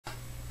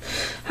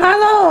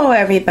Hello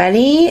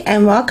everybody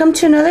and welcome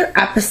to another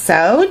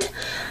episode.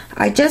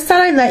 I just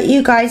thought I'd let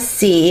you guys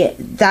see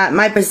that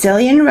my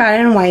Brazilian red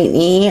and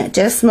whitey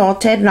just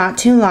molted not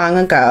too long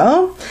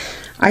ago.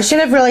 I should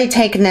have really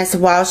taken this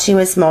while she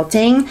was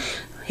molting.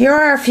 Here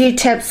are a few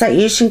tips that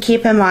you should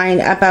keep in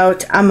mind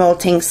about a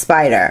molting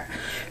spider.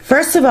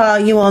 First of all,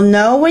 you will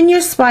know when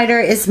your spider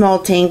is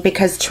molting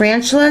because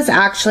tarantulas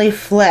actually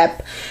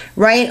flip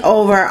right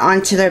over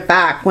onto their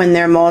back when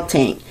they're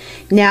molting.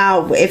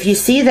 Now, if you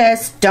see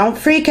this, don't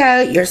freak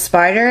out. Your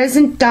spider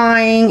isn't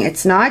dying.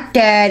 It's not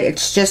dead.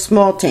 It's just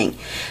molting.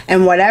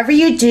 And whatever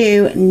you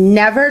do,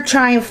 never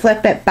try and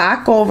flip it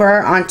back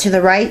over onto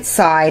the right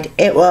side.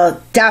 It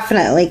will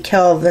definitely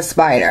kill the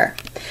spider.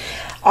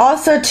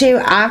 Also too,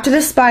 after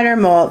the spider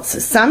molts,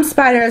 some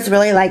spiders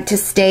really like to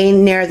stay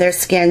near their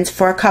skins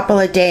for a couple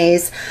of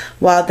days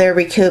while they're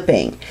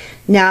recouping.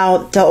 Now,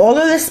 the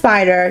older the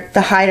spider,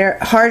 the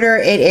harder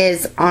it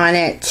is on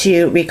it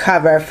to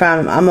recover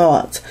from a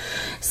molt.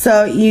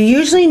 So you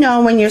usually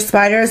know when your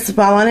spider is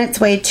well on its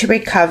way to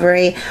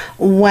recovery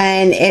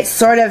when it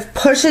sort of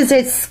pushes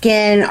its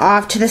skin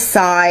off to the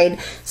side,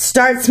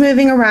 starts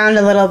moving around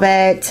a little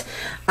bit.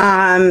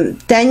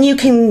 Then you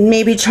can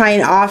maybe try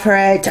and offer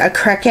it a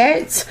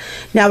cricket.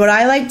 Now what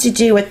I like to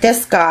do with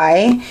this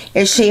guy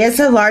is she is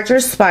a larger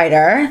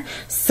spider,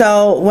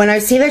 so when I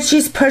see that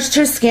she's pushed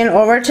her skin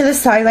over to the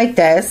side like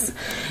this,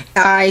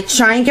 I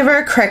try and give her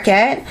a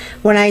cricket.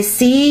 When I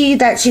see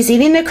that she's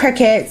eating the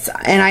crickets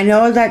and I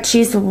know that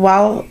she's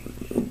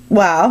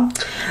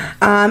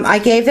I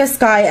gave this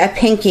guy a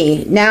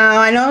pinky. Now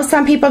I know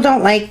some people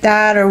don't like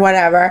that or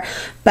whatever,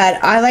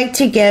 but I like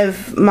to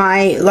give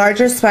my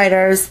larger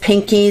spiders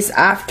pinkies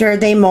after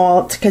they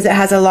molt because it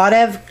has a lot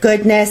of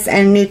goodness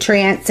and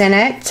nutrients in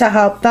it to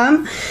help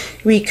them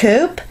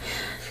recoup.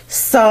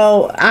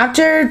 So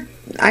after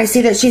I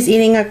see that she's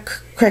eating a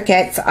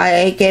crickets,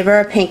 I gave her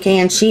a pinky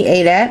and she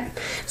ate it.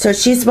 So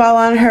she's well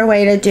on her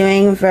way to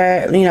doing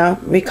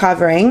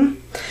recovering.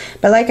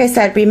 But like I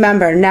said,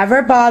 remember,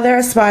 never bother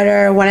a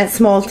spider when it's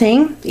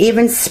molting.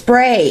 Even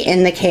spray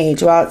in the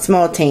cage while it's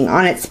molting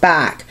on its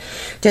back.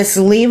 Just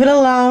leave it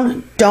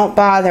alone. Don't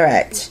bother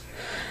it.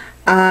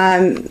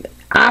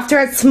 After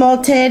it's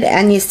molted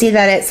and you see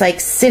that it's like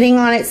sitting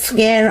on its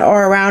skin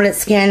or around its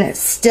skin,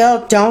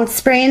 still don't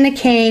spray in the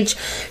cage.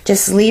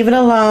 Just leave it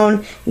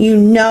alone. You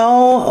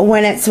know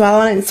when it's well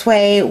on its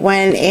way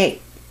when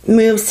it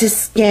moves the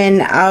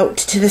skin out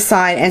to the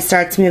side and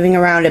starts moving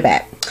around a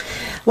bit.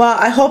 Well,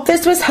 I hope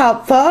this was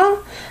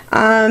helpful,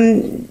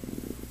 and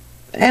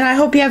I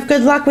hope you have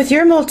good luck with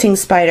your molting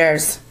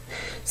spiders.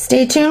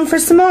 Stay tuned for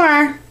some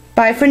more.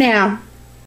 Bye for now.